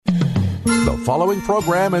following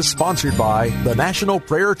program is sponsored by the National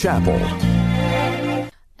Prayer Chapel.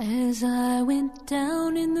 As I went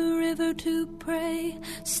down in the river to pray,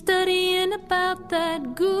 studying about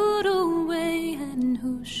that good old way, and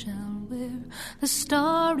who shall wear the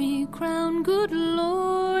starry crown? Good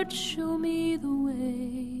Lord, show me the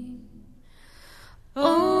way.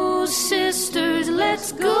 Oh, sisters,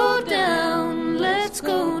 let's go down,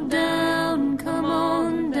 come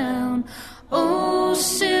on down. Oh,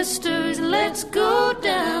 sisters, let's go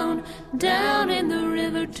down in the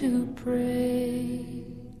river to pray.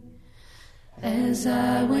 As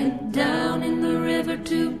I went down in the river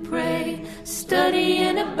to pray,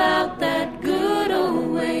 studying about that good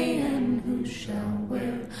old way, and who shall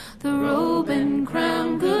wear the robe and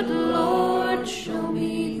crown? Good Lord, show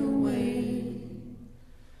me the way.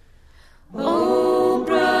 Oh,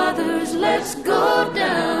 brothers, let's go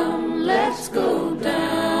down,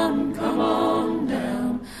 come on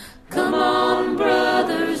down. Come on,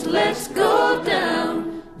 brothers, let's go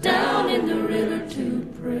down in the river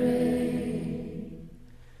to pray.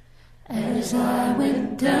 As I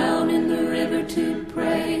went down in the river to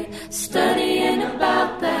pray, studying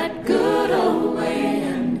about that good old way,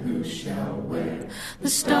 and who shall wear the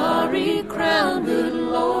starry crown? Good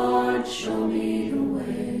Lord, show me the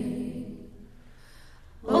way.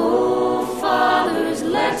 Oh, fathers,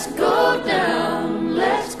 let's go down,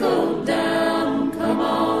 come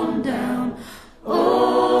on down.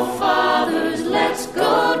 Oh, fathers, let's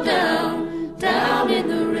go down in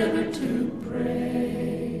the river to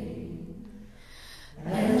pray.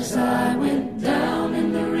 As I went down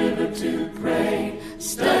in the river to pray,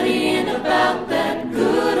 studying about that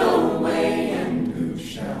good old way, and who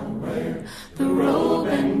shall wear the robe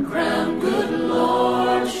and crown? Good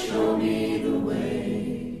Lord, show me the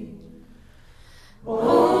way.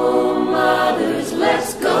 Oh, mothers,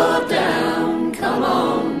 let's go down, come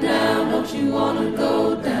on down, don't you want to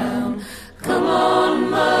go down? Come on,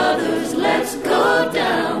 mothers, let's go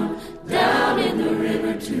down in the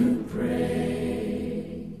river to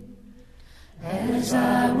pray. As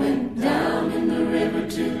I went down in the river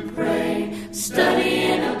to pray,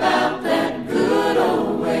 studying about that good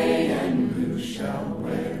old way, and who shall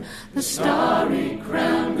wear the starry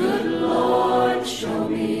crown? Good Lord, show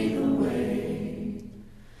me the way.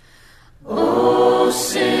 Oh,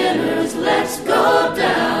 sinners, let's go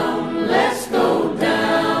down,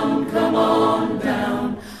 come on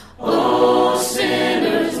down. Oh,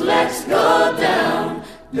 sinners, let's go down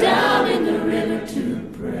in the river to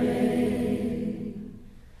pray.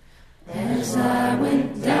 As I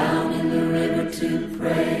went down in the river to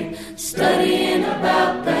pray, studying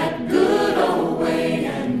about that good old way,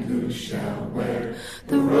 and who shall wear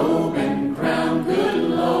the robe and crown? Good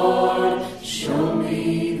Lord, show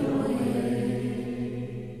me the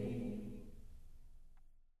way.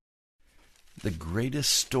 The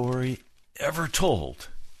greatest story ever told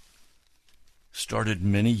started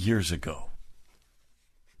many years ago.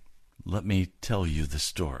 Let me tell you the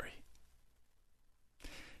story.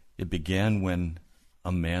 It began when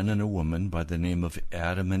a man and a woman by the name of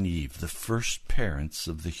Adam and Eve, the first parents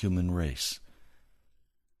of the human race,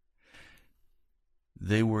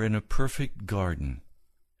 they were in a perfect garden,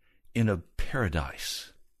 in a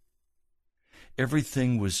paradise.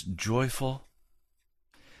 Everything was joyful.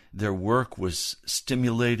 Their work was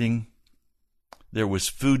stimulating. There was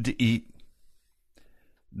food to eat.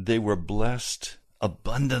 They were blessed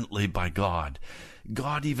abundantly by God.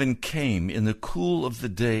 God even came in the cool of the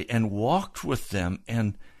day and walked with them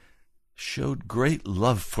and showed great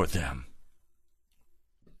love for them.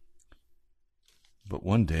 But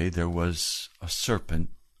one day there was a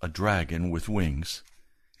serpent, a dragon with wings,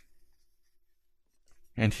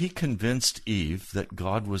 and he convinced Eve that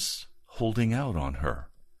God was holding out on her,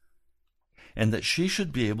 and that she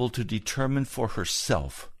should be able to determine for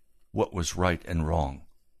herself what was right and wrong.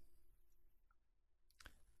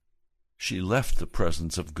 She left the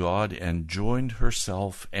presence of God and joined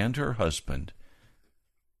herself and her husband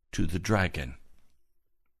to the dragon.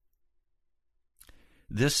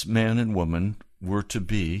 This man and woman were to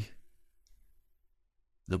be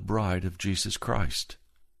the bride of Jesus Christ.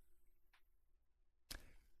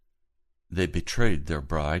 They betrayed their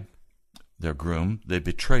bride, their groom. They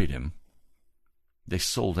betrayed him. They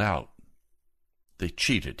sold out. They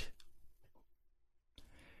cheated.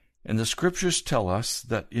 And the Scriptures tell us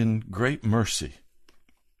that in great mercy,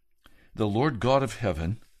 the Lord God of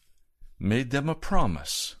heaven made them a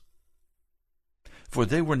promise. For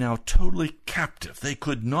they were now totally captive. They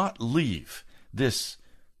could not leave this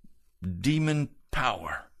demon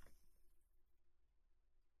power.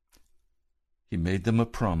 He made them a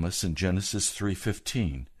promise in Genesis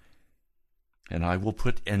 3:15. And I will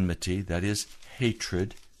put enmity, that is,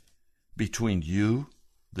 hatred, between you,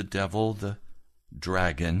 the devil, the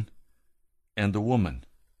dragon, and the woman,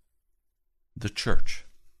 the church,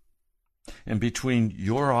 and between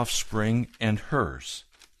your offspring and hers.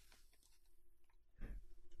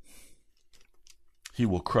 He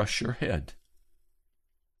will crush your head,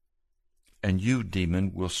 and you,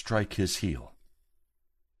 demon, will strike his heel.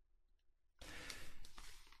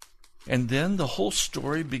 And then the whole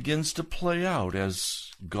story begins to play out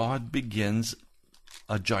as God begins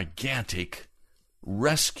a gigantic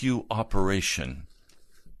rescue operation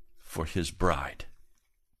for his bride.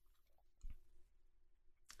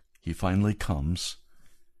 He finally comes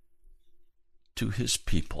to his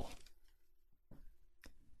people.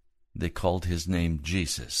 They called his name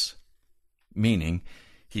Jesus, meaning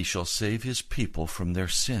he shall save his people from their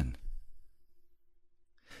sin.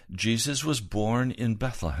 Jesus was born in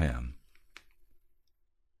Bethlehem.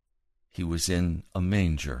 He was in a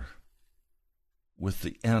manger with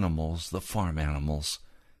the animals, the farm animals.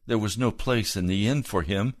 There was no place in the inn for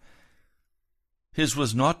him. His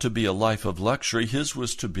was not to be a life of luxury. His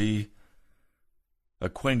was to be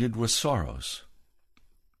acquainted with sorrows,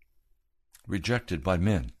 rejected by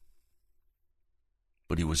men.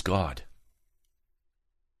 But he was God.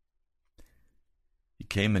 He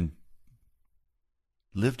came and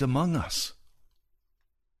lived among us.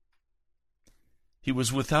 He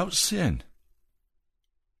was without sin,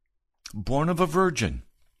 born of a virgin.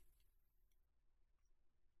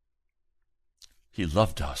 He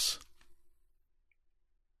loved us.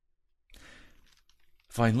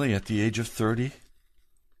 Finally, at the age of 30,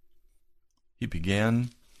 he began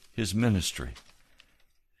his ministry.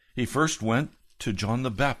 He first went to John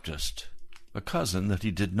the Baptist, a cousin that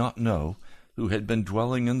he did not know, who had been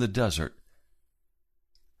dwelling in the desert.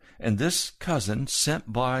 And this cousin,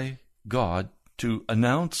 sent by God to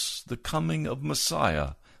announce the coming of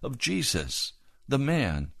Messiah, of Jesus, the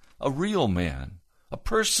man, a real man, a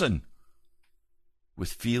person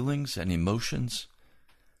with feelings and emotions,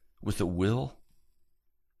 with a will,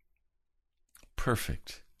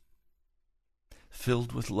 perfect,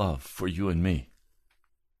 filled with love for you and me.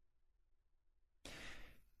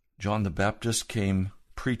 John the Baptist came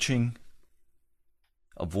preaching,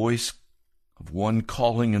 a voice of one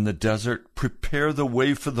calling in the desert, prepare the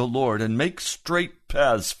way for the Lord and make straight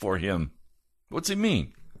paths for him. What's he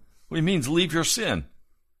mean? Well, he means leave your sin,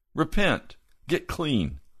 repent, get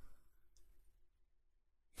clean.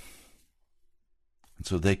 And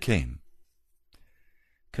so they came.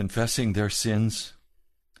 Confessing their sins,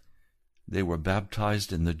 they were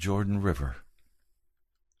baptized in the Jordan River.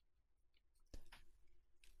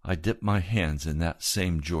 I dipped my hands in that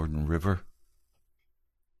same Jordan River,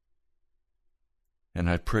 and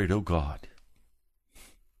I prayed, oh God,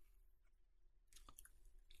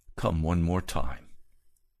 come one more time.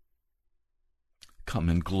 Come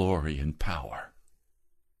in glory and power.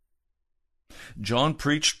 John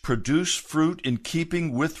preached, produce fruit in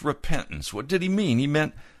keeping with repentance. What did he mean? He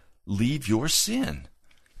meant, leave your sin.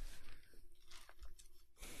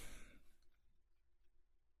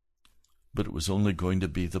 But it was only going to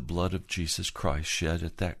be the blood of Jesus Christ shed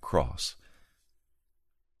at that cross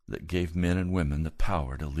that gave men and women the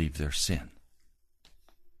power to leave their sin.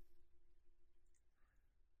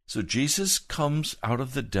 So Jesus comes out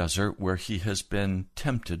of the desert where he has been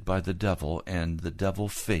tempted by the devil, and the devil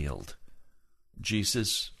failed.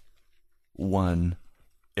 Jesus won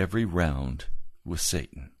every round with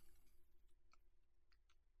Satan.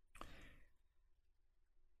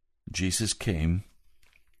 Jesus came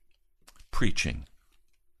preaching,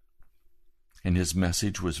 and his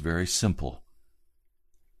message was very simple.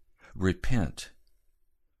 Repent,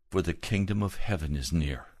 for the kingdom of heaven is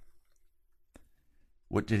near.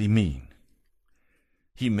 What did he mean?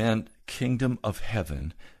 He meant kingdom of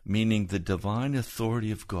heaven, meaning the divine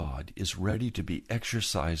authority of God is ready to be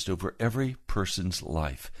exercised over every person's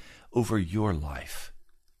life, over your life.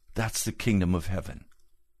 That's the kingdom of heaven.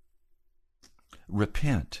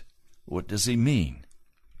 Repent. What does he mean?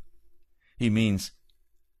 He means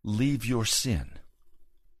leave your sin.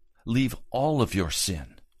 Leave all of your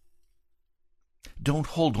sin. Don't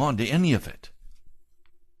hold on to any of it.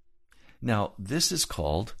 Now, this is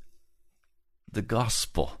called the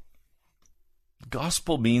gospel.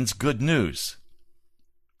 Gospel means good news.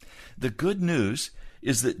 The good news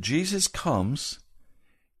is that Jesus comes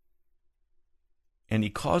and he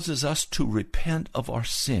causes us to repent of our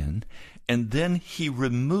sin, and then he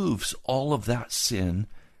removes all of that sin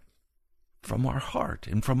from our heart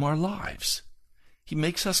and from our lives. He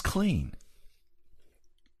makes us clean.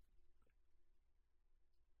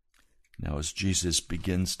 Now, as Jesus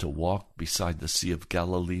begins to walk beside the Sea of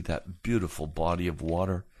Galilee, that beautiful body of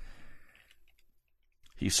water,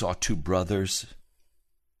 he saw two brothers,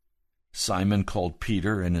 Simon called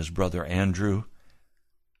Peter and his brother Andrew.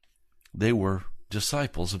 They were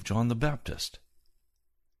disciples of John the Baptist.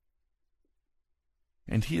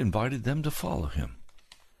 And he invited them to follow him.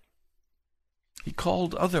 He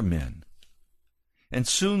called other men. And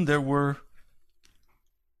soon there were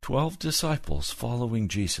 12 disciples following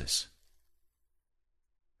Jesus.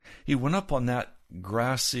 He went up on that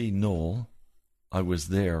grassy knoll. I was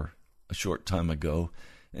there a short time ago,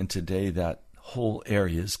 and today that whole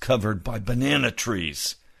area is covered by banana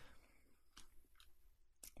trees.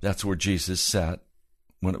 That's where Jesus sat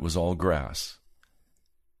when it was all grass.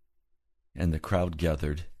 And the crowd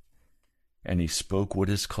gathered, and he spoke what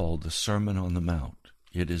is called the Sermon on the Mount.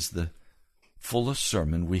 It is the fullest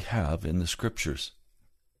sermon we have in the Scriptures,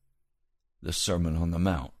 the Sermon on the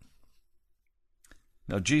Mount.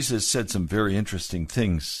 Now, Jesus said some very interesting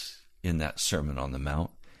things in that Sermon on the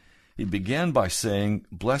Mount. He began by saying,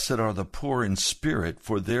 "Blessed are the poor in spirit,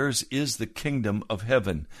 for theirs is the kingdom of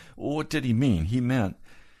heaven." Well, what did he mean? He meant,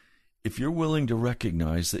 if you're willing to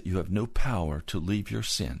recognize that you have no power to leave your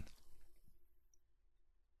sin,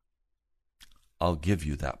 I'll give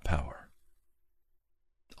you that power.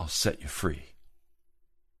 I'll set you free.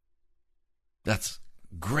 That's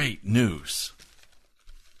great news.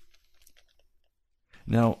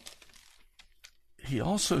 Now, he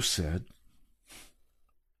also said,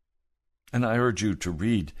 and I urge you to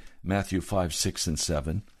read Matthew 5, 6, and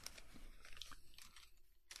 7.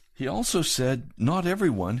 He also said, "Not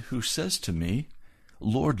everyone who says to me,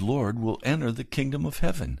 'Lord, Lord,' will enter the kingdom of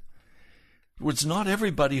heaven." In other words, not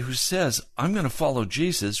everybody who says, "I'm going to follow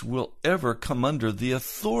Jesus," will ever come under the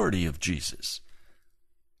authority of Jesus.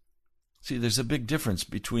 See, there's a big difference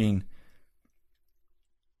between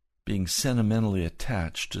being sentimentally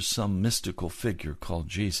attached to some mystical figure called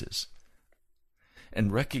Jesus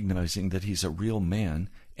and recognizing that he's a real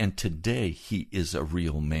man, and today he is a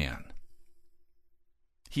real man.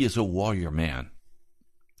 He is a warrior man.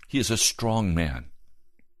 He is a strong man.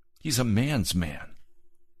 He's a man's man.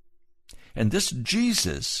 And this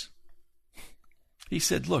Jesus, he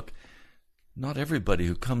said, look, not everybody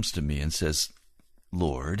who comes to me and says,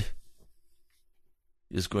 "Lord,"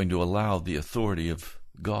 is going to allow the authority of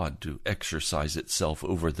God to exercise itself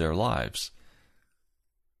over their lives.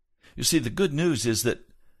 You see, the good news is that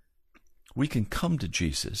we can come to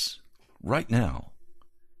Jesus right now.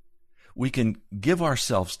 We can give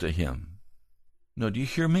ourselves to him. No, do you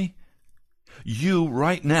hear me? You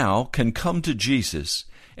right now can come to Jesus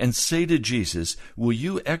and say to Jesus, "Will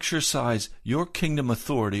you exercise your kingdom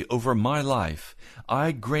authority over my life?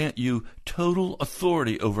 I grant you total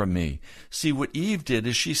authority over me." See, what Eve did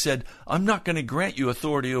is she said, "I'm not going to grant you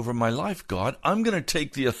authority over my life, God. I'm going to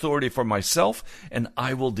take the authority for myself, and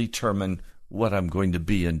I will determine what I'm going to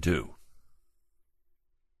be and do."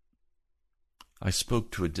 I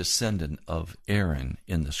spoke to a descendant of Aaron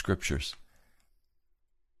in the Scriptures,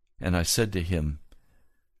 and I said to him,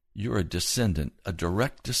 "You're a descendant, a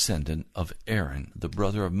direct descendant of Aaron, the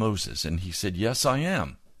brother of Moses." And he said, "Yes, I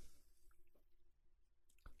am."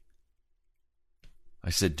 I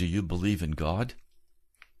said, "Do you believe in God?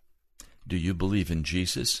 Do you believe in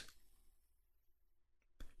Jesus?"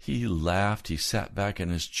 He laughed, he sat back in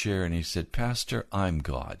his chair, and he said, "Pastor, I'm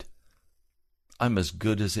God. I'm as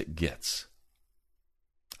good as it gets.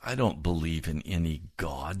 I don't believe in any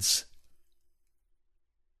gods."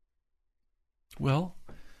 Well,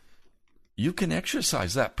 you can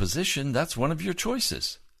exercise that position. That's one of your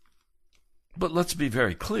choices. But let's be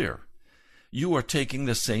very clear. You are taking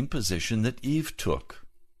the same position that Eve took.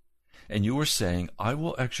 And you are saying, "I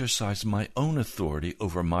will exercise my own authority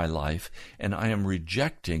over my life, and I am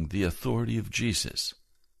rejecting the authority of Jesus."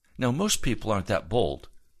 Now, most people aren't that bold.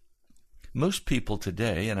 Most people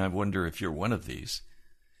today, and I wonder if you're one of these,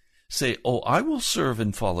 say, "Oh, I will serve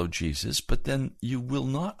and follow Jesus," but then you will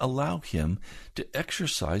not allow him to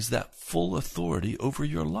exercise that full authority over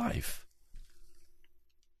your life.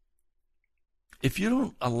 If you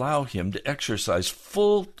don't allow him to exercise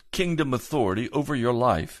full kingdom authority over your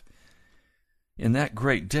life, in that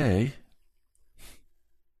great day,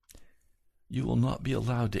 you will not be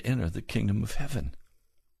allowed to enter the kingdom of heaven.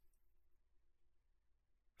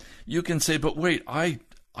 You can say, "But wait, I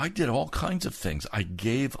did all kinds of things. I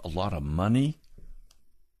gave a lot of money.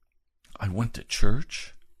 I went to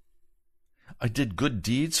church. I did good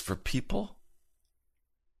deeds for people."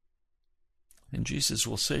 And Jesus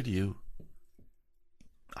will say to you,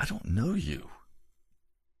 "I don't know you."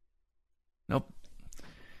 Now,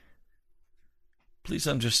 please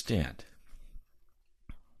understand.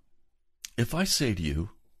 if I say to you,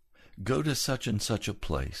 go to such and such a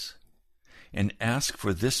place and ask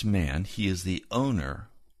for this man, he is the owner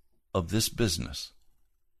of this business.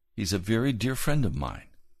 He's a very dear friend of mine.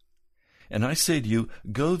 And I say to you,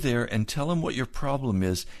 go there and tell him what your problem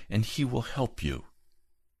is, and he will help you.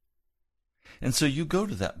 And so you go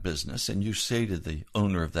to that business, and you say to the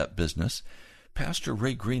owner of that business, Pastor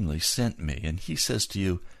Ray Greenley sent me, and he says to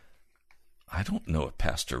you, I don't know a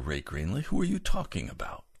Pastor Ray Greenley. Who are you talking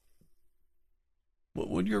about? What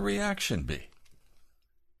would your reaction be?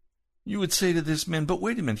 You would say to this man, but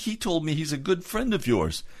wait a minute, he told me he's a good friend of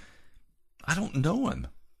yours. I don't know him.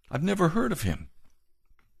 I've never heard of him.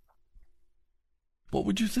 What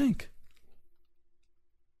would you think?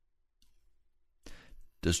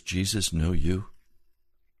 Does Jesus know you?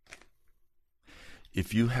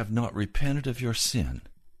 If you have not repented of your sin,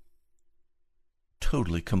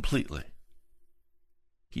 totally, completely,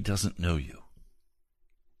 he doesn't know you.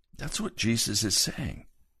 That's what Jesus is saying.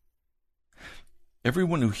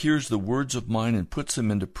 Everyone who hears the words of mine and puts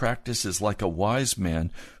them into practice is like a wise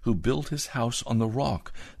man who built his house on the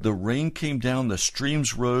rock. The rain came down, the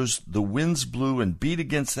streams rose, the winds blew and beat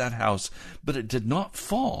against that house, but it did not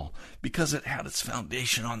fall because it had its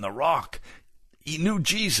foundation on the rock. He knew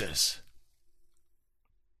Jesus.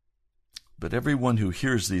 But everyone who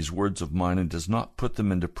hears these words of mine and does not put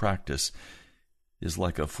them into practice is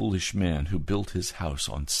like a foolish man who built his house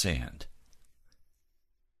on sand.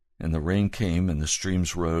 And the rain came, and the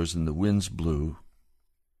streams rose, and the winds blew,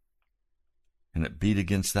 and it beat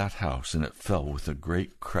against that house, and it fell with a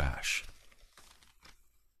great crash.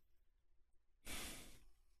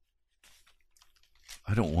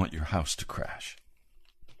 I don't want your house to crash.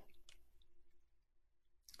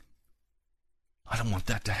 I don't want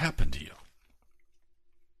that to happen to you.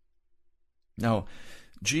 Now,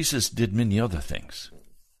 Jesus did many other things.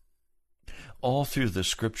 All through the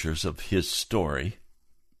scriptures of his story,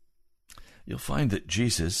 you'll find that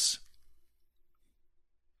Jesus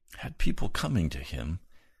had people coming to him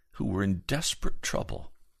who were in desperate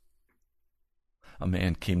trouble. A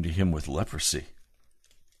man came to him with leprosy.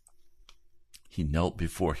 He knelt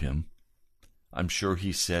before him. I'm sure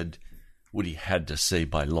he said what he had to say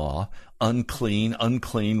by law, unclean,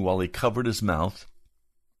 unclean, while he covered his mouth.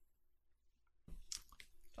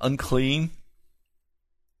 Unclean,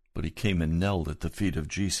 but he came and knelt at the feet of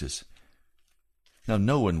Jesus. Now,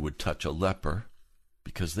 no one would touch a leper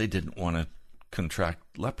because they didn't want to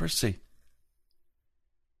contract leprosy.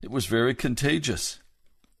 It was very contagious.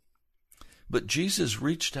 But Jesus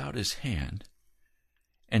reached out his hand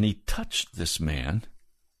and he touched this man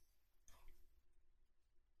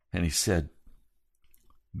and he said,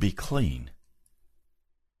 "Be clean."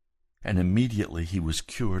 And immediately he was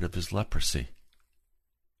cured of his leprosy.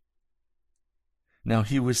 Now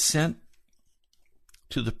he was sent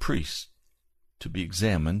to the priest to be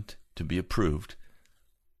examined, to be approved,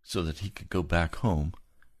 so that he could go back home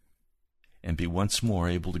and be once more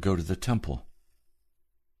able to go to the temple.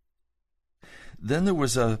 Then there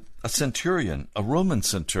was a centurion, a Roman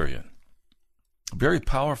centurion, a very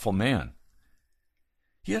powerful man.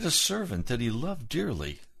 He had a servant that he loved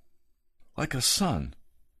dearly, like a son.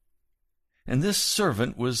 And this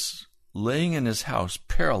servant was laying in his house,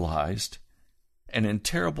 paralyzed and in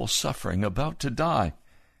terrible suffering, about to die.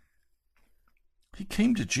 He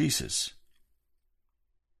came to Jesus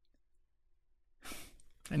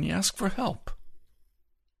and he asked for help.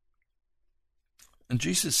 And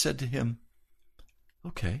Jesus said to him,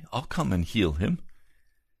 "Okay, I'll come and heal him."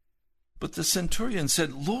 But the centurion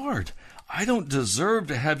said, "Lord, I don't deserve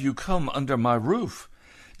to have you come under my roof.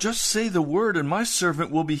 Just say the word and my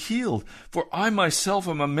servant will be healed. For I myself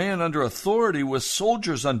am a man under authority with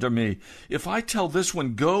soldiers under me. If I tell this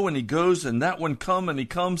one, go, and he goes, and that one, come, and he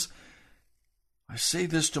comes, I say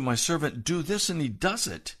this to my servant, do this, and he does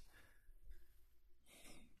it."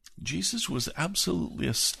 Jesus was absolutely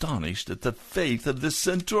astonished at the faith of this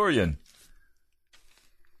centurion.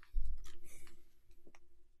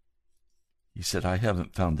 He said, "I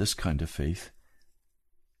haven't found this kind of faith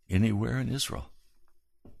anywhere in Israel."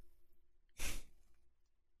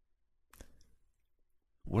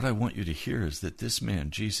 What I want you to hear is that this man,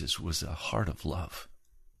 Jesus, was a heart of love.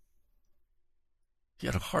 He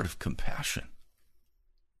had a heart of compassion.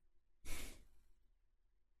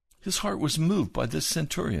 His heart was moved by this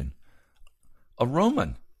centurion, a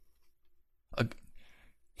Roman, a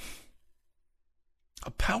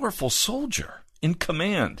powerful soldier in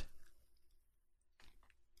command.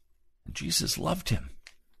 Jesus loved him.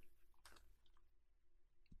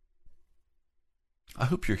 I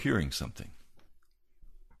hope you're hearing something.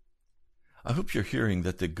 I hope you're hearing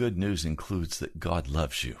that the good news includes that God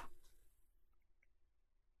loves you.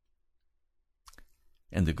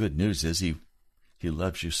 And the good news is he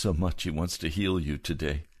loves you so much he wants to heal you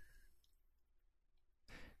today.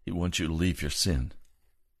 He wants you to leave your sin.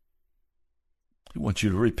 He wants you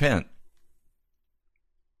to repent.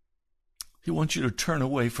 He wants you to turn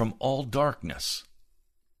away from all darkness.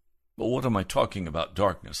 Well, what am I talking about,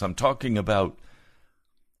 darkness? I'm talking about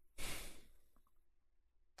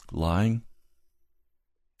lying,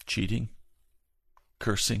 cheating,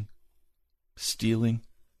 cursing, stealing,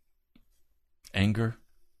 anger,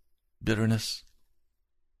 bitterness,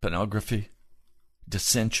 pornography,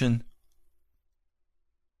 dissension,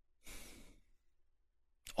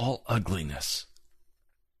 all ugliness.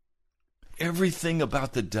 Everything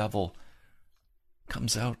about the devil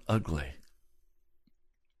comes out ugly.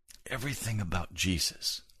 Everything about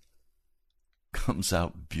Jesus comes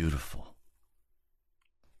out beautiful.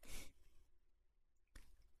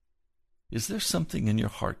 Is there something in your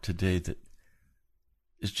heart today that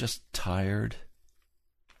is just tired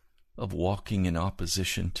of walking in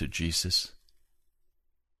opposition to Jesus?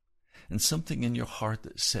 And something in your heart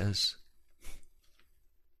that says,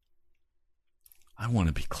 I want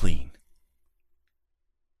to be clean.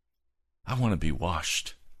 I want to be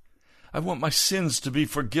washed. I want my sins to be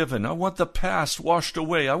forgiven. I want the past washed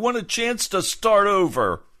away. I want a chance to start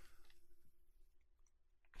over.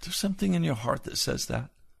 Is there something in your heart that says that?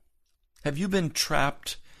 Have you been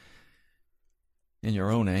trapped in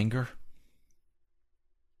your own anger?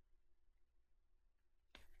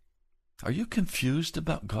 Are you confused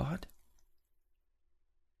about God?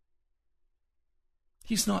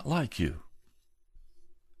 He's not like you.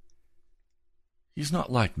 He's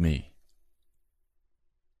not like me.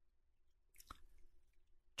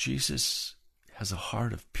 Jesus has a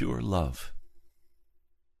heart of pure love,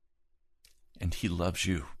 and he loves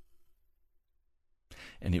you.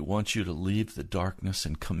 And he wants you to leave the darkness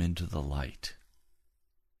and come into the light.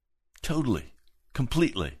 Totally,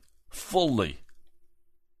 completely, fully.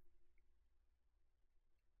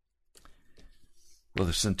 Well,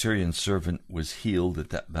 the centurion's servant was healed at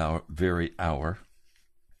that very hour.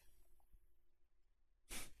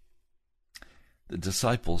 The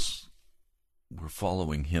disciples were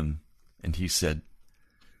following him, and he said,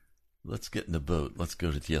 let's get in the boat. Let's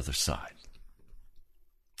go to the other side.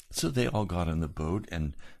 So they all got in the boat,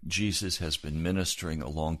 and Jesus has been ministering a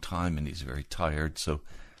long time, and he's very tired, so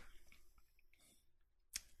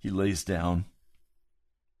he lays down.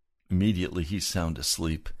 Immediately he's sound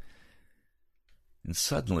asleep, and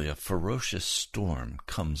suddenly a ferocious storm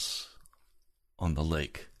comes on the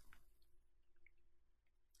lake.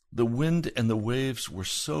 The wind and the waves were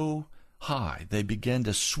so high, they began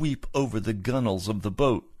to sweep over the gunwales of the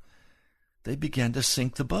boat. They began to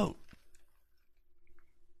sink the boat.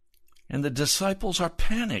 And the disciples are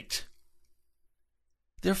panicked.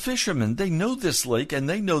 They're fishermen. They know this lake, and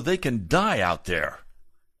they know they can die out there.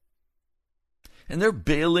 And they're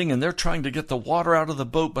bailing, and they're trying to get the water out of the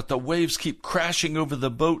boat, but the waves keep crashing over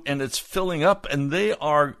the boat, and it's filling up, and they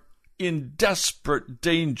are in desperate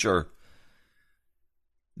danger.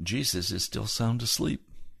 Jesus is still sound asleep.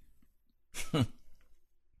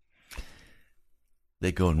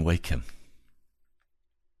 They go and wake him.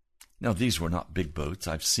 Now, these were not big boats.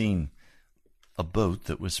 I've seen a boat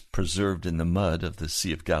that was preserved in the mud of the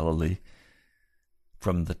Sea of Galilee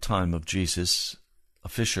from the time of Jesus, a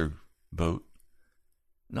fisher boat,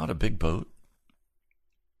 not a big boat.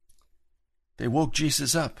 They woke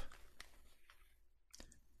Jesus up.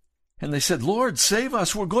 And they said, Lord, save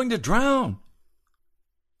us, we're going to drown.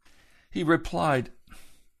 He replied,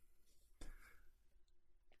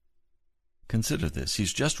 consider this,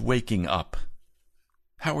 he's just waking up.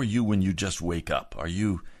 How are you when you just wake up? Are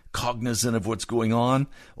you cognizant of what's going on?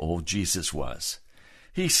 Oh, Jesus was.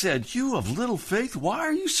 He said, you of little faith, why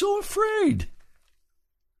are you so afraid?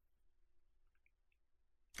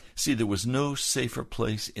 See, there was no safer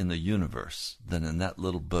place in the universe than in that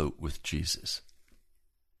little boat with Jesus.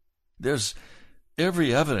 There's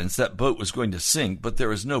every evidence that boat was going to sink, but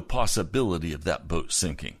there is no possibility of that boat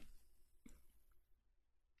sinking.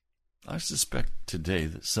 I suspect today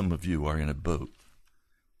that some of you are in a boat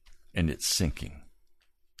and it's sinking.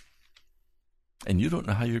 And you don't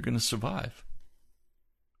know how you're going to survive.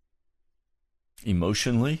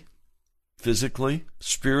 Emotionally, physically,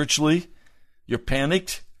 spiritually, you're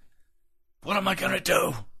panicked. What am I going to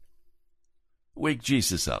do? Wake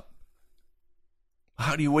Jesus up.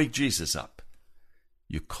 How do you wake Jesus up?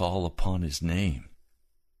 You call upon his name.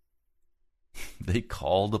 They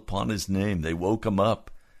called upon his name. They woke him up.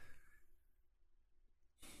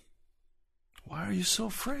 Why are you so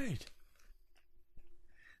afraid?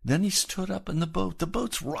 Then he stood up in the boat. The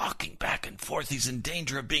boat's rocking back and forth. He's in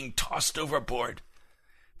danger of being tossed overboard.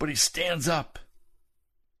 But he stands up.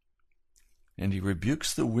 And he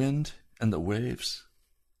rebukes the wind and the waves,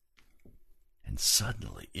 and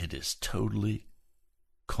suddenly it is totally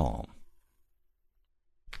calm.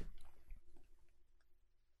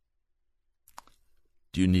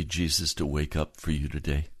 Do you need Jesus to wake up for you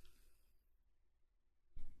today?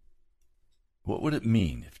 What would it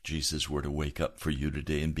mean if Jesus were to wake up for you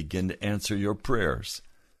today and begin to answer your prayers?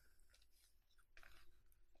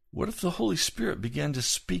 What if the Holy Spirit began to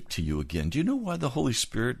speak to you again? Do you know why the Holy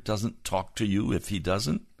Spirit doesn't talk to you if he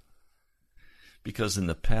doesn't? Because in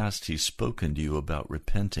the past he's spoken to you about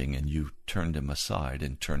repenting, and you turned him aside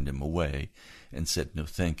and turned him away and said, no,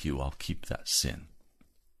 thank you, I'll keep that sin.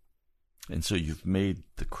 And so you've made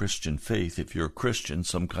the Christian faith, if you're a Christian,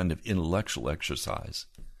 some kind of intellectual exercise,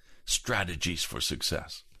 strategies for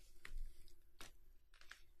success,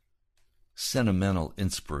 sentimental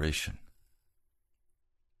inspiration.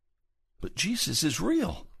 But Jesus is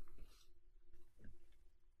real.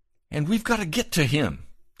 And we've got to get to him,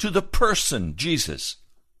 to the person, Jesus.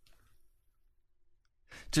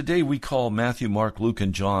 Today we call Matthew, Mark, Luke,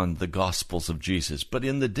 and John the Gospels of Jesus. But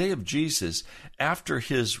in the day of Jesus, after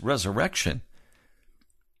his resurrection,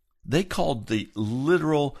 they called the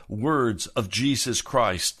literal words of Jesus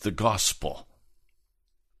Christ the Gospel.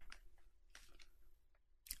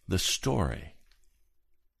 The story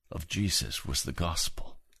of Jesus was the Gospel.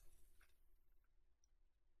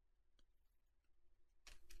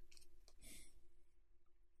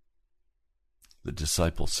 The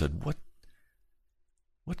disciples said,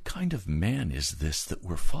 What kind of man is this that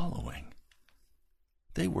we're following?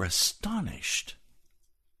 They were astonished.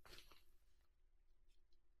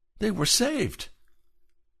 They were saved.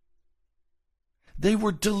 They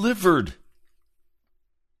were delivered.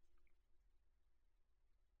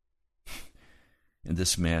 And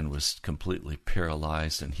this man was completely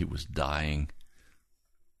paralyzed, and he was dying.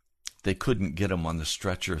 They couldn't get him on the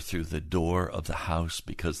stretcher through the door of the house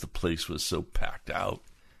because the place was so packed out.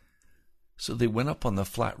 So they went up on the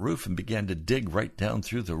flat roof and began to dig right down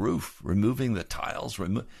through the roof, removing the tiles.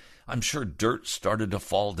 I'm sure dirt started to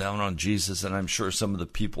fall down on Jesus, and I'm sure some of the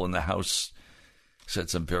people in the house said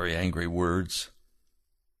some very angry words.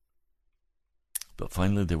 But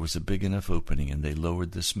finally there was a big enough opening, and they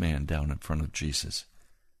lowered this man down in front of Jesus.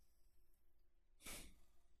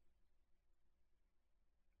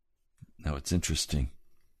 Now it's interesting.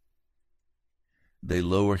 They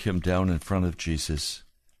lower him down in front of Jesus.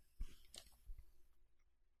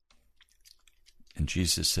 And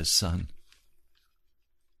Jesus says, son,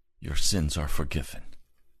 your sins are forgiven.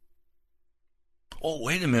 Oh,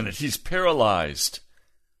 wait a minute, he's paralyzed.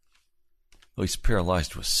 Oh, he's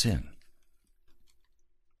paralyzed with sin.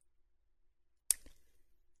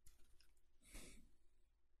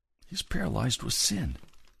 He's paralyzed with sin.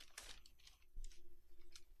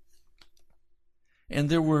 And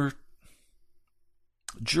there were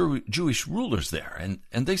Jewish rulers there,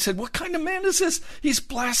 and they said, what kind of man is this? He's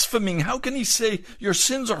blaspheming. How can he say your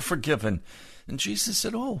sins are forgiven? And Jesus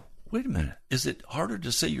said, oh, wait a minute. Is it harder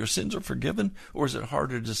to say your sins are forgiven, or is it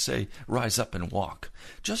harder to say rise up and walk?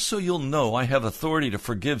 Just so you'll know I have authority to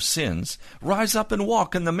forgive sins, rise up and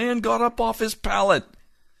walk. And the man got up off his pallet,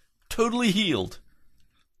 totally healed.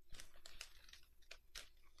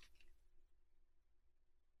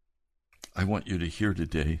 I want you to hear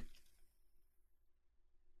today,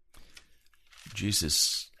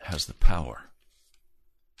 Jesus has the power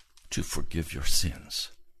to forgive your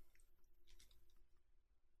sins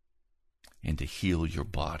and to heal your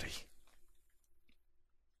body.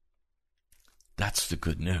 That's the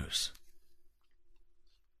good news.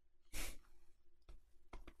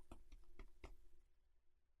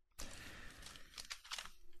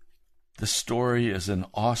 The story is an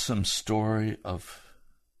awesome story of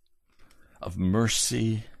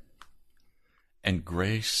mercy and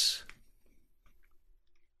grace.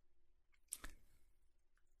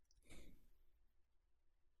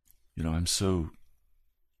 You know, I'm so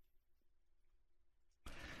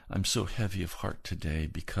heavy of heart today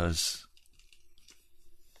because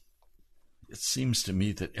it seems to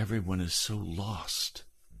me that everyone is so lost.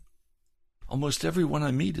 Almost everyone I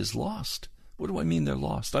meet is lost. What do I mean they're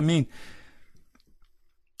lost? I mean,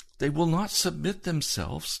 they will not submit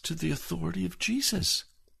themselves to the authority of Jesus.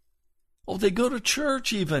 Oh, they go to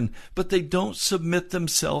church even, but they don't submit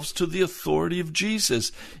themselves to the authority of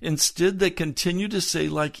Jesus. Instead, they continue to say,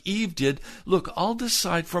 like Eve did, look, I'll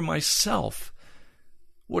decide for myself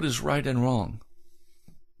what is right and wrong.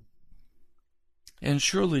 And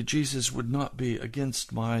surely Jesus would not be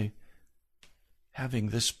against my having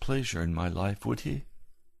this pleasure in my life, would he?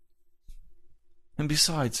 And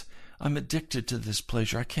besides, I'm addicted to this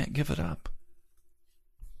pleasure. I can't give it up.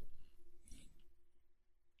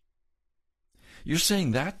 You're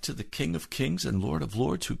saying that to the King of Kings and Lord of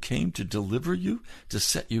Lords who came to deliver you, to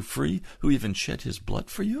set you free, who even shed his blood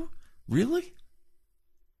for you? Really?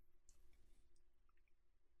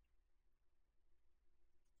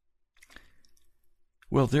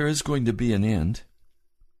 Well, there is going to be an end.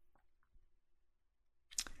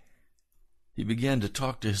 He began to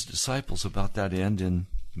talk to his disciples about that end in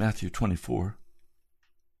Matthew 24.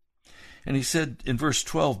 And he said in verse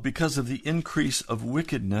 12, because of the increase of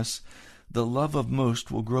wickedness, the love of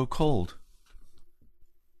most will grow cold.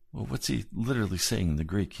 Well, what's he literally saying in the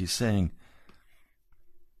Greek? He's saying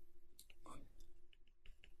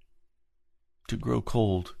to grow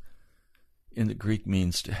cold in the Greek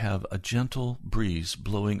means to have a gentle breeze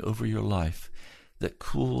blowing over your life that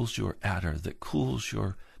cools your adder, that cools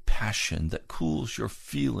your passion, that cools your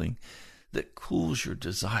feeling, that cools your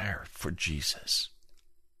desire for Jesus.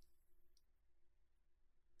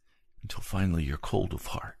 Until finally you're cold of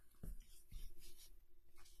heart.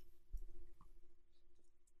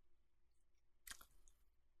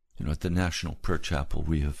 You know, at the National Prayer Chapel,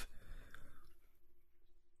 we've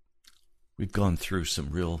gone through some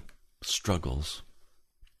real struggles.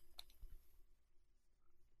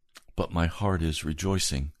 But my heart is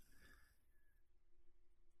rejoicing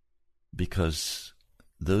because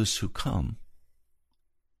those who come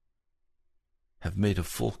have made a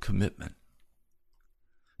full commitment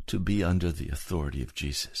to be under the authority of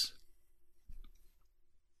Jesus,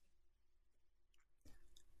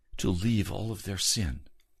 to leave all of their sin.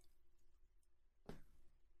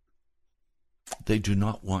 They do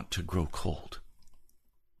not want to grow cold.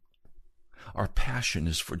 Our passion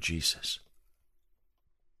is for Jesus.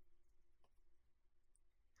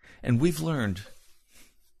 And we've learned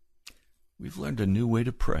a new way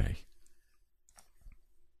to pray.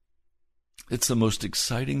 It's the most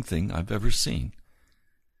exciting thing I've ever seen.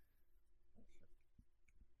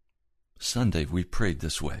 Sunday, we prayed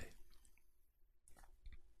this way.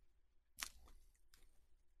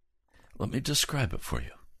 Let me describe it for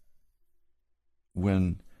you.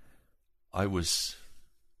 When I was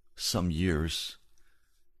some years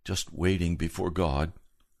just waiting before God,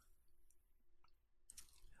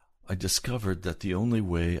 I discovered that the only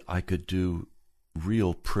way I could do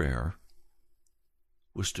real prayer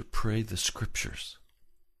was to pray the Scriptures.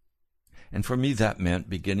 And for me, that meant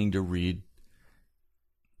beginning to read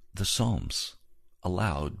the Psalms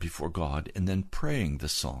aloud before God and then praying the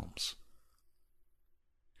Psalms.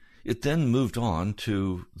 It then moved on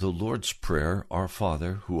to the Lord's Prayer, Our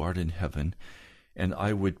Father, who art in heaven, and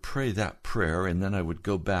I would pray that prayer, and then I would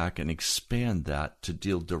go back and expand that to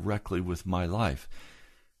deal directly with my life.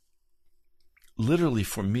 Literally,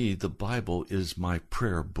 for me, the Bible is my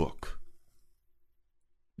prayer book.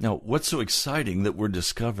 Now, what's so exciting that we're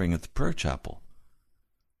discovering at the Prayer Chapel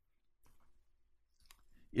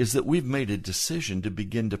is that we've made a decision to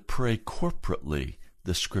begin to pray corporately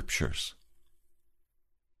the Scriptures.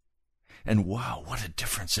 And wow, what a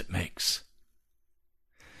difference it makes.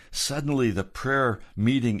 Suddenly the prayer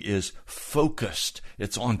meeting is focused.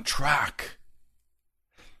 It's on track.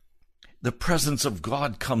 The presence of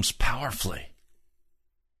God comes powerfully.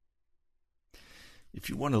 If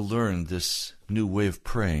you want to learn this new way of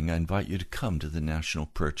praying, I invite you to come to the National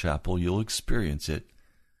Prayer Chapel. You'll experience it.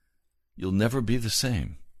 You'll never be the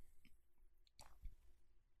same.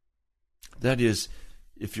 That is,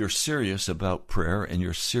 if you're serious about prayer and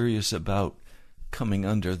you're serious about coming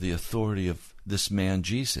under the authority of this man,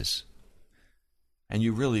 Jesus, and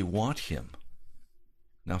you really want him.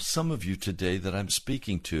 Now, some of you today that I'm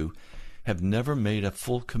speaking to have never made a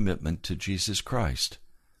full commitment to Jesus Christ.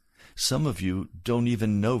 Some of you don't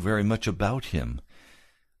even know very much about him,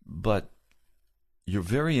 but you're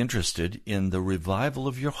very interested in the revival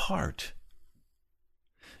of your heart.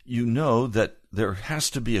 You know that there has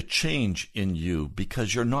to be a change in you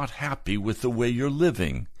because you're not happy with the way you're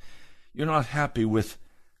living. You're not happy with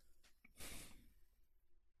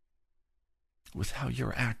how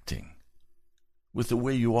you're acting, with the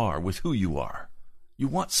way you are, with who you are. You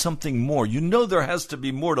want something more. You know there has to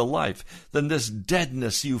be more to life than this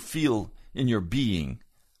deadness you feel in your being.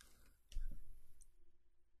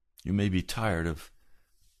 You may be tired of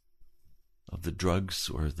the drugs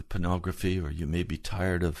or the pornography, or you may be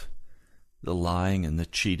tired of the lying and the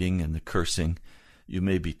cheating and the cursing. You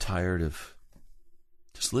may be tired of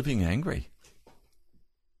just living angry.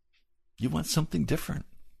 You want something different.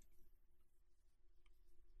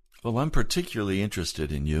 Well, I'm particularly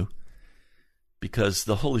interested in you because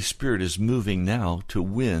the Holy Spirit is moving now to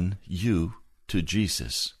win you to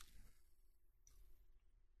Jesus.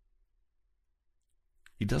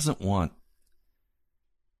 He doesn't want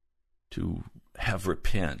to have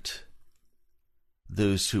repent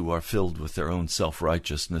those who are filled with their own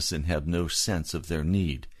self-righteousness and have no sense of their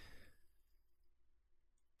need.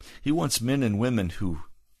 He wants men and women who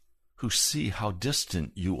see how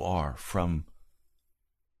distant you are from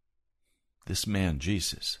this man,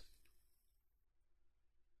 Jesus.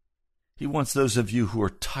 He wants those of you who are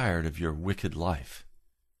tired of your wicked life.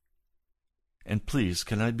 And please,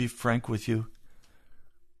 can I be frank with you?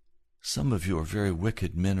 Some of you are very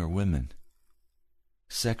wicked men or women,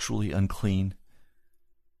 sexually unclean,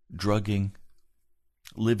 drugging,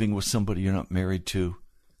 living with somebody you're not married to,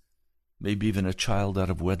 maybe even a child out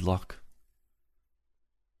of wedlock.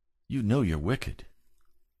 You know you're wicked.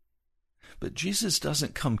 But Jesus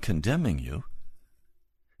doesn't come condemning you.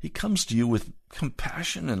 He comes to you with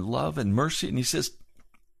compassion and love and mercy, and he says,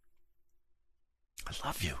 I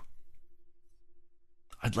love you.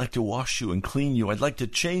 I'd like to wash you and clean you. I'd like to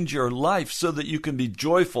change your life so that you can be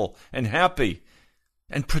joyful and happy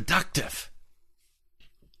and productive.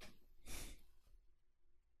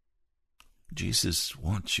 Jesus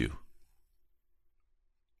wants you.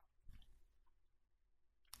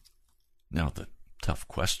 Now the tough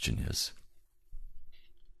question is,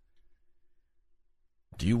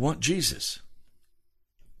 do you want Jesus?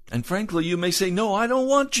 And frankly, you may say, no, I don't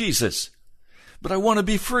want Jesus, but I want to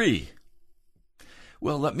be free.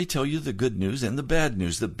 Well, let me tell you the good news and the bad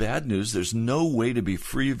news. The bad news, there's no way to be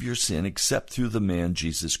free of your sin except through the man,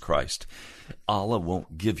 Jesus Christ. Allah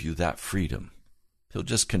won't give you that freedom. He'll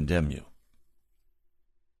just condemn you.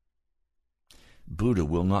 Buddha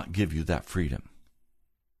will not give you that freedom.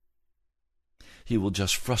 He will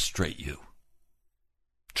just frustrate you.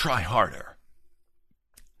 Try harder.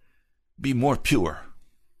 Be more pure.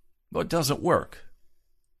 Well, it doesn't work.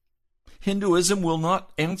 Hinduism will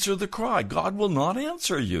not answer the cry. God will not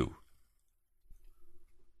answer you.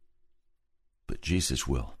 But Jesus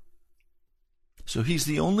will. So he's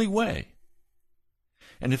the only way.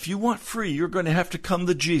 And if you want free, you're going to have to come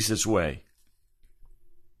the Jesus way.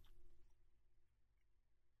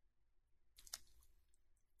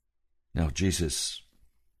 Now, Jesus,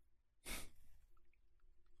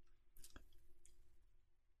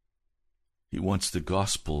 he wants the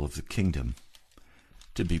gospel of the kingdom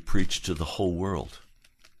to be preached to the whole world.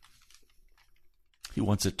 He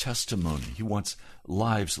wants a testimony. He wants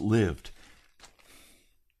lives lived.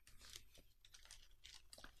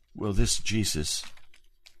 Well, this Jesus,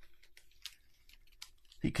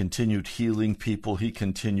 he continued healing people. He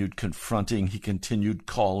continued confronting. He continued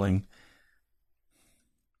calling.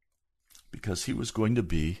 Because he was going to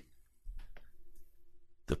be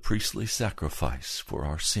the priestly sacrifice for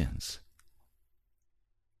our sins.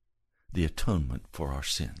 The atonement for our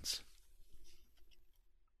sins.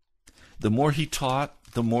 The more he taught,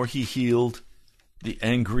 the more he healed, the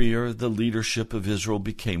angrier the leadership of Israel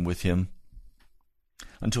became with him,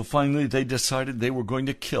 until finally they decided they were going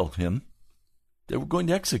to kill him. They were going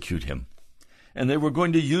to execute him. And they were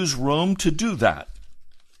going to use Rome to do that.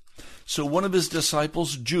 So one of his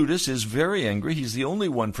disciples, Judas, is very angry. He's the only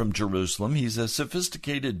one from Jerusalem. He's a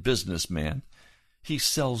sophisticated businessman. He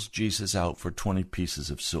sells Jesus out for 20 pieces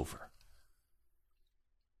of silver.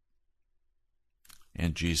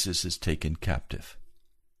 And Jesus is taken captive.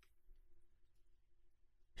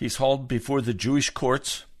 He's hauled before the Jewish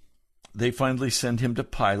courts. They finally send him to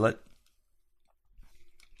Pilate.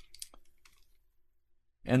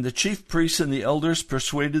 And the chief priests and the elders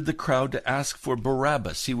persuaded the crowd to ask for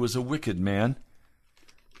Barabbas. He was a wicked man.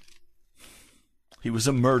 He was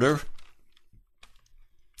a murderer,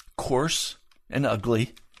 coarse and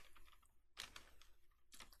ugly.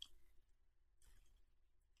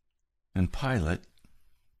 And Pilate,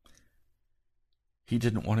 he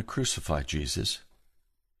didn't want to crucify Jesus.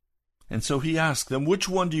 And so he asked them, which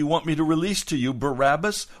one do you want me to release to you,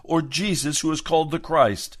 Barabbas or Jesus, who is called the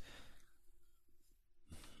Christ?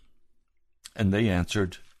 And they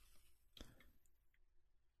answered,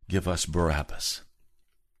 give us Barabbas.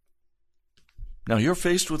 Now you're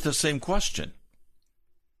faced with the same question.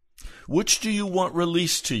 Which do you want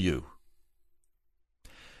released to you?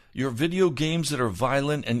 Your video games that are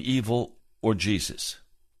violent and evil, or Jesus?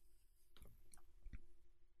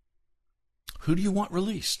 Who do you want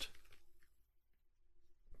released?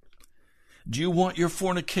 Do you want your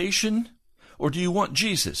fornication, or do you want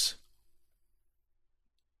Jesus?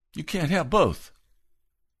 You can't have both.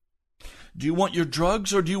 Do you want your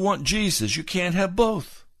drugs, or do you want Jesus? You can't have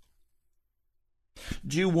both.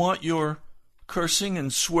 Do you want your cursing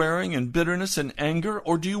and swearing and bitterness and anger,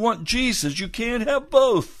 or do you want Jesus? You can't have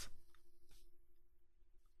both.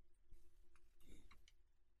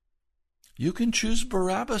 You can choose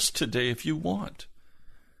Barabbas today if you want.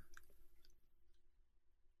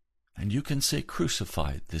 And you can say,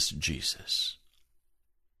 crucify this Jesus.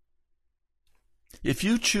 If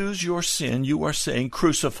you choose your sin, you are saying,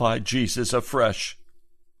 crucify Jesus afresh.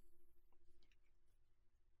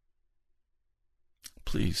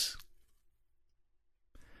 Please,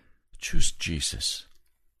 choose Jesus.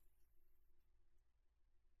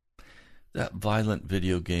 That violent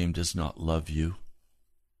video game does not love you.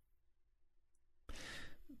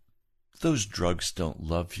 Those drugs don't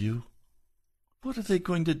love you. What are they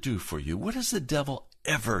going to do for you? What has the devil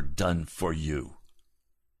ever done for you?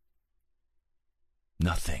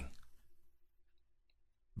 Nothing.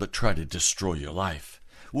 But try to destroy your life.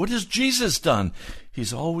 What has Jesus done?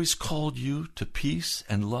 He's always called you to peace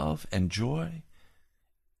and love and joy,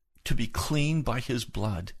 to be clean by his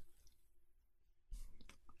blood.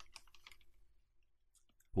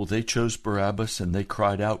 Well, they chose Barabbas and they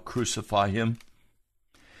cried out, crucify him.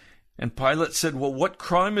 And Pilate said, well, what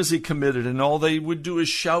crime has he committed? And all they would do is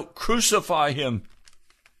shout, crucify him.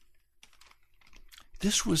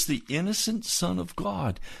 This was the innocent Son of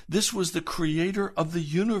God. This was the creator of the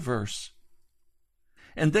universe.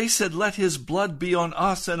 And they said, let his blood be on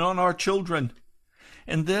us and on our children.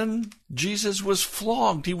 And then Jesus was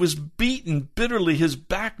flogged. He was beaten bitterly. His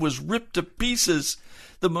back was ripped to pieces.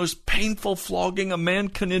 The most painful flogging a man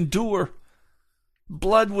can endure.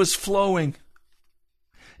 Blood was flowing.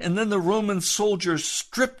 And then the Roman soldiers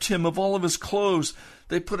stripped him of all of his clothes.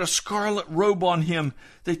 They put a scarlet robe on him.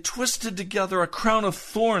 They twisted together a crown of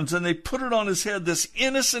thorns, and they put it on his head, this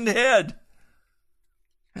innocent head.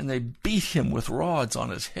 And they beat him with rods on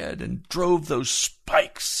his head and drove those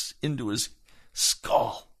spikes into his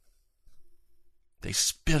skull. They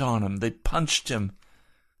spit on him. They punched him.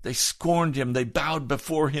 They scorned him. They bowed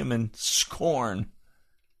before him in scorn.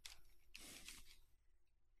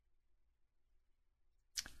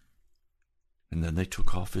 And then they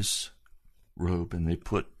took off his robe and they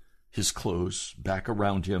put his clothes back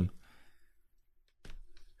around him.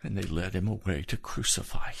 And they led him away to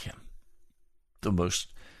crucify him. The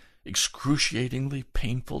most excruciatingly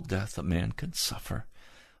painful death a man can suffer.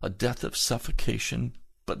 A death of suffocation,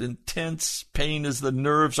 but intense pain as the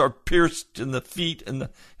nerves are pierced in the feet and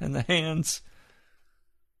the hands.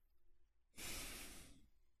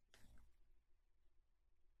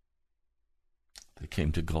 They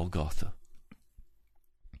came to Golgotha.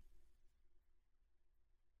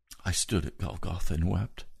 I stood at Golgotha and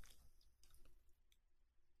wept.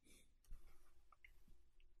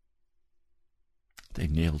 They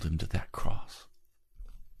nailed him to that cross.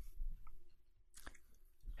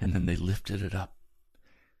 And then they lifted it up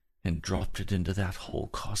and dropped it into that hole,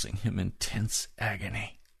 causing him intense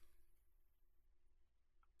agony.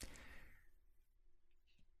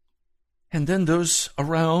 And then those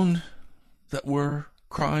around that were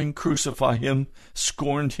crying, crucify him,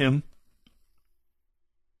 scorned him,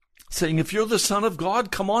 saying, if you're the Son of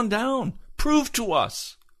God, come on down. Prove to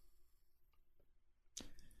us.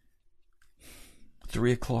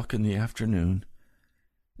 3:00 in the afternoon,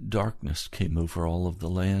 darkness came over all of the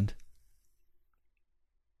land.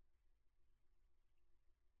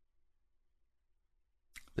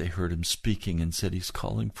 They heard him speaking and said he's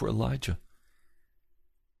calling for Elijah.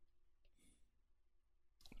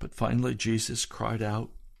 But finally Jesus cried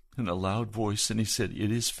out in a loud voice and he said, it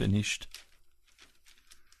is finished.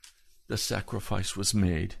 The sacrifice was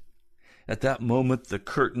made. At that moment, the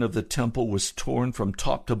curtain of the temple was torn from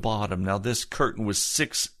top to bottom. Now, this curtain was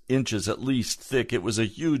 6 inches at least thick. It was a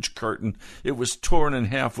huge curtain. It was torn in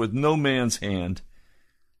half with no man's hand.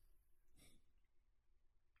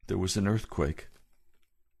 There was an earthquake.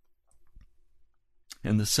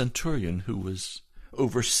 And the centurion who was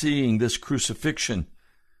overseeing this crucifixion,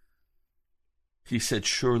 he said,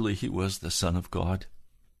 surely he was the Son of God.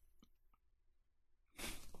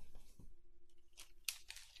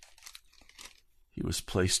 He was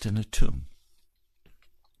placed in a tomb.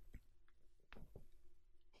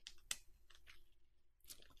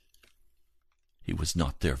 He was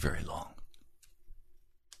not there very long.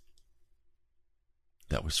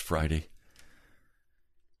 That was Friday.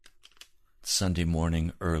 Sunday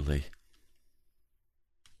morning early,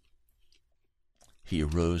 he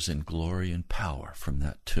arose in glory and power from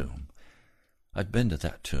that tomb. I'd been to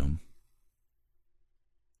that tomb,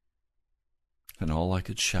 and all I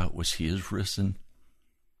could shout was, he is risen.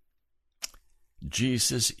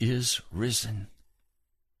 Jesus is risen.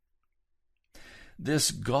 This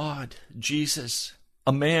God, Jesus,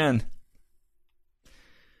 a man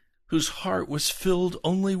whose heart was filled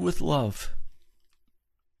only with love,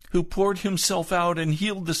 who poured himself out and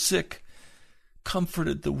healed the sick,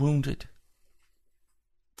 comforted the wounded,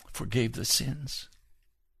 forgave the sins,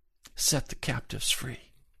 set the captives free.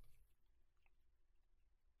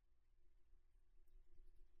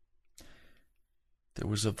 There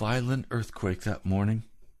was a violent earthquake that morning.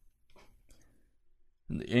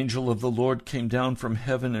 And the angel of the Lord came down from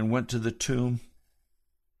heaven and went to the tomb.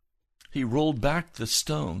 He rolled back the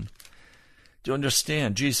stone. Do you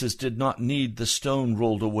understand? Jesus did not need the stone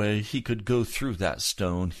rolled away. He could go through that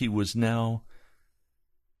stone. He was now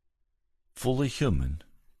fully human,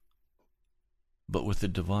 but with a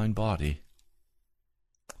divine body.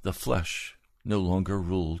 The flesh no longer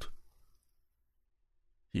ruled.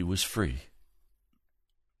 He was free.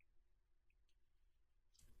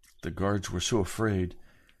 The guards were so afraid,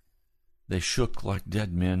 they shook like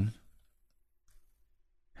dead men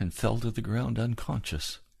and fell to the ground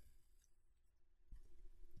unconscious.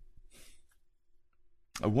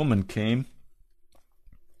 A woman came,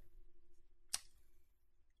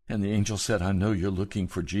 and the angel said, I know you're looking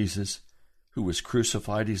for Jesus, who was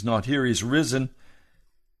crucified. He's not here, he's risen.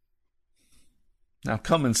 Now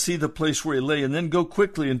come and see the place where he lay, and then go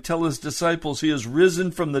quickly and tell his disciples he is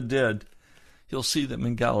risen from the dead. You'll see them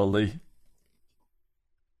in Galilee.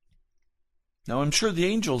 Now I'm sure the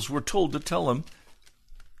angels were told to tell him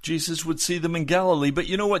Jesus would see them in Galilee, but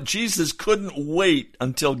you know what? Jesus couldn't wait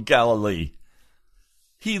until Galilee.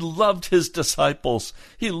 He loved his disciples.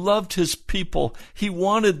 He loved his people. He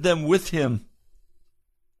wanted them with him.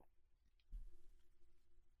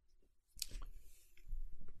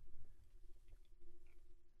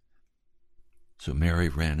 So Mary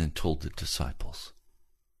ran and told the disciples.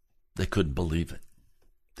 They couldn't believe it.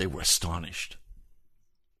 They were astonished.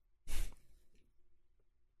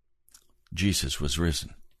 Jesus was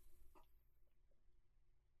risen.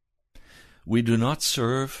 We do not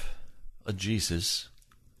serve a Jesus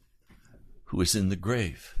who is in the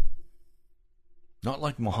grave. Not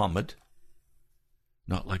like Muhammad,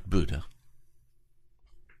 not like Buddha.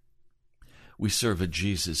 We serve a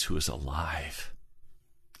Jesus who is alive,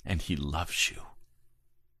 and he loves you.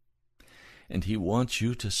 And he wants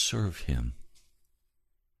you to serve him.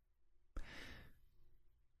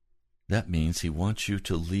 That means he wants you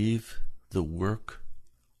to leave the work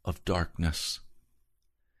of darkness.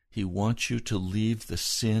 He wants you to leave the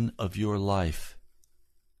sin of your life.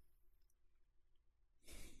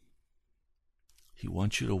 He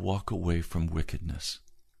wants you to walk away from wickedness,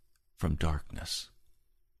 from darkness.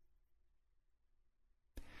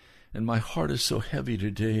 And my heart is so heavy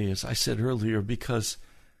today, as I said earlier, because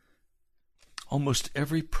almost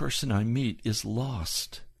every person I meet is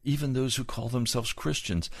lost, even those who call themselves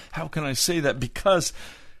Christians. How can I say that? Because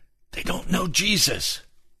they don't know Jesus.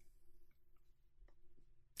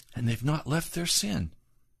 And they've not left their sin.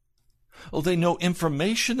 Oh, they know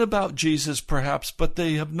information about Jesus perhaps, but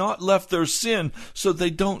they have not left their sin, so they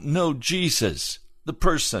don't know Jesus, the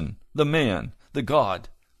person, the man, the God.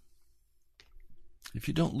 If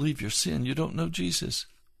you don't leave your sin, you don't know Jesus.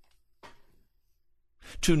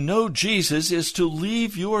 To know Jesus is to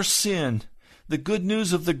leave your sin. The good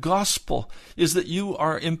news of the gospel is that you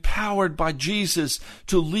are empowered by Jesus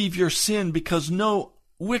to leave your sin, because no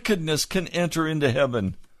wickedness can enter into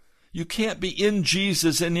heaven. You can't be in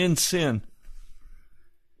Jesus and in sin.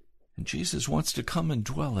 And Jesus wants to come and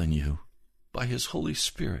dwell in you by his Holy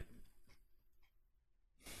Spirit.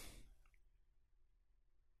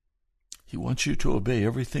 He wants you to obey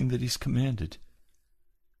everything that he's commanded.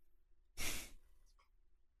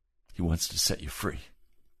 He wants to set you free.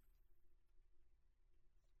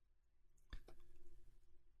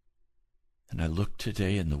 And I look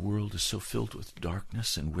today, and the world is so filled with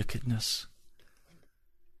darkness and wickedness.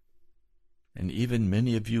 And even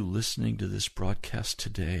many of you listening to this broadcast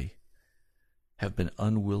today have been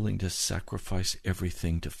unwilling to sacrifice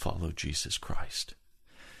everything to follow Jesus Christ.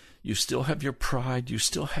 You still have your pride, you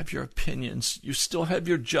still have your opinions, you still have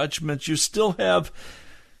your judgments, you still have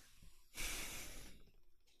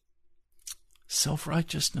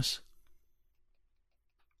self-righteousness.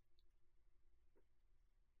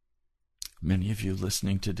 Many of you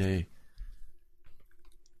listening today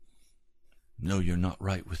know you're not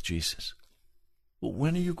right with Jesus. Well,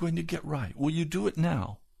 when are you going to get right? Will you do it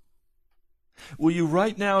now? Will you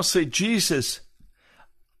right now say, Jesus,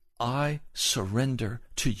 I surrender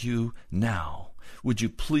to you now. Would you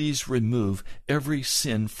please remove every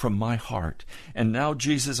sin from my heart? And now,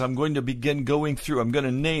 Jesus, I'm going to begin going through. I'm going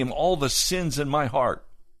to name all the sins in my heart.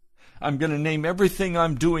 I'm going to name everything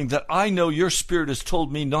I'm doing that I know your Spirit has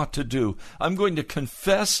told me not to do. I'm going to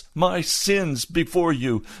confess my sins before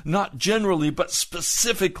you, not generally, but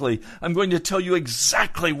specifically. I'm going to tell you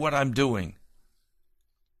exactly what I'm doing.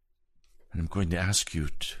 And I'm going to ask you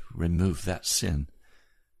to remove that sin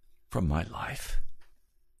from my life.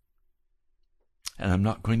 And I'm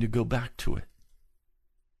not going to go back to it.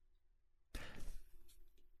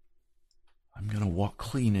 I'm going to walk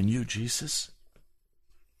clean in you, Jesus.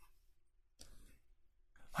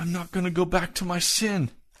 I'm not going to go back to my sin.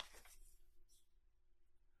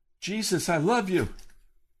 Jesus, I love you.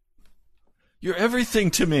 You're everything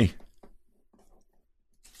to me.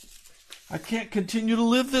 I can't continue to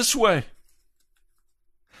live this way.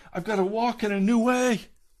 I've got to walk in a new way.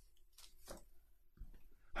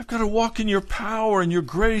 I've got to walk in your power and your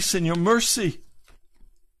grace and your mercy.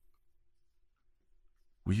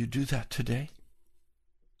 Will you do that today?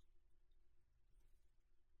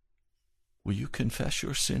 Will you confess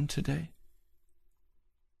your sin today?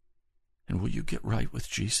 And will you get right with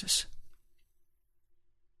Jesus?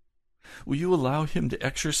 Will you allow him to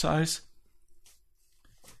exercise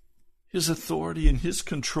his authority and his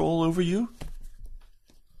control over you?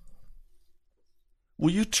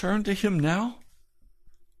 Will you turn to him now?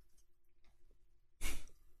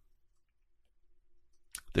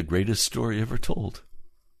 The greatest story ever told.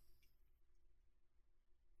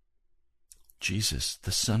 Jesus,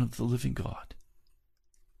 the Son of the living God,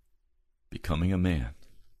 becoming a man,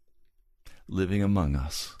 living among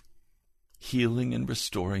us, healing and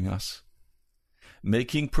restoring us,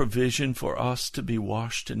 making provision for us to be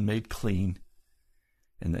washed and made clean,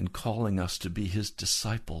 and then calling us to be his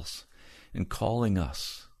disciples and calling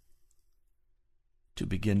us to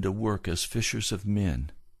begin to work as fishers of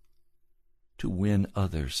men to win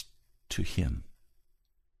others to him.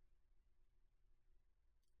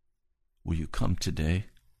 Will you come today?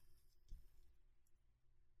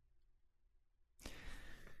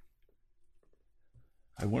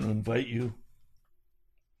 I want to invite you,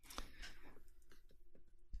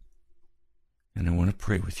 and I want to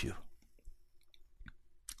pray with you.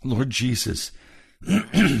 Lord Jesus,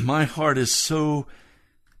 my heart is so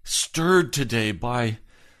stirred today by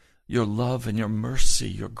your love and your mercy,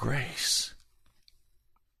 your grace,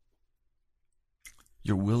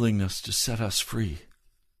 your willingness to set us free,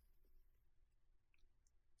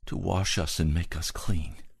 to wash us and make us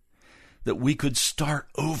clean, that we could start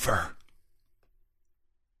over.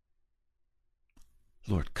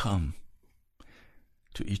 Lord, come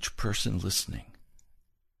to each person listening.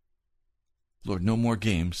 Lord, no more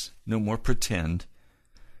games, no more pretend,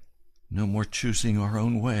 no more choosing our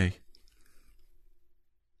own way.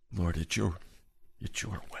 Lord, it's your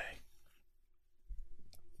way.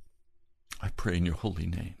 I pray in your holy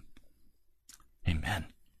name. Amen.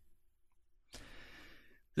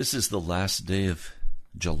 This is the last day of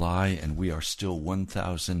July, and we are still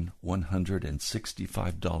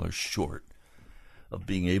 $1,165 short of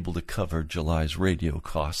being able to cover July's radio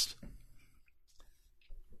cost.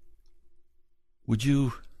 Would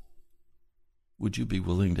you be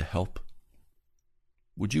willing to help?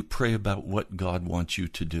 Would you pray about what God wants you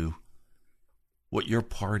to do? What your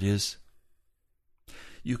part is?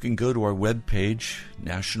 You can go to our webpage,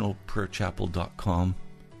 nationalprayerchapel.com.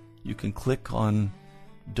 You can click on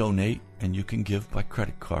donate and you can give by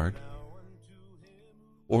credit card.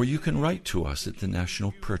 Or you can write to us at the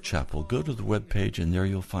National Prayer Chapel. Go to the webpage and there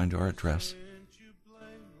you'll find our address.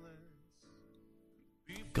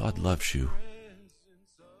 God loves you.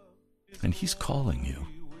 And he's calling you.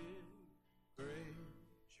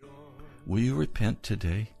 Will you repent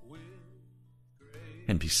today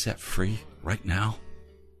and be set free right now?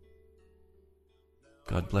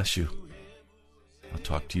 God bless you. I'll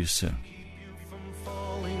talk to you soon.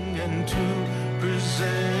 And to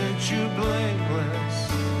present you blameless.